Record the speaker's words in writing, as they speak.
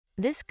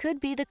This could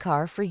be the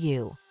car for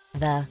you.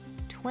 The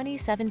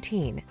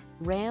 2017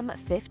 Ram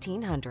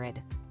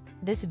 1500.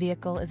 This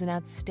vehicle is an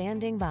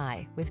outstanding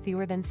buy with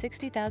fewer than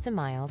 60,000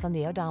 miles on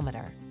the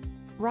odometer.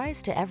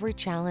 Rise to every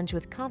challenge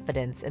with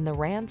confidence in the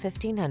Ram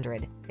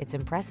 1500. Its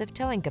impressive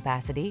towing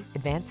capacity,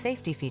 advanced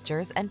safety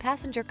features, and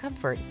passenger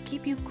comfort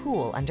keep you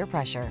cool under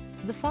pressure.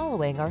 The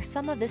following are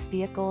some of this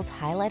vehicle's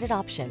highlighted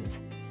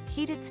options: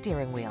 heated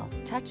steering wheel,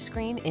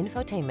 touchscreen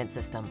infotainment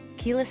system,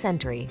 keyless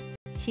entry,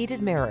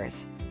 heated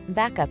mirrors,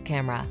 backup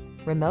camera,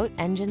 remote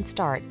engine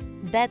start,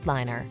 bed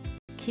liner,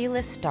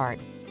 keyless start,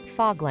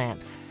 fog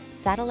lamps,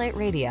 satellite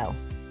radio.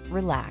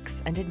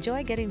 Relax and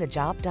enjoy getting the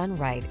job done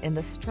right in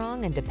the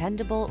strong and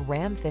dependable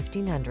Ram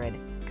 1500.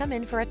 Come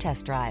in for a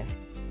test drive.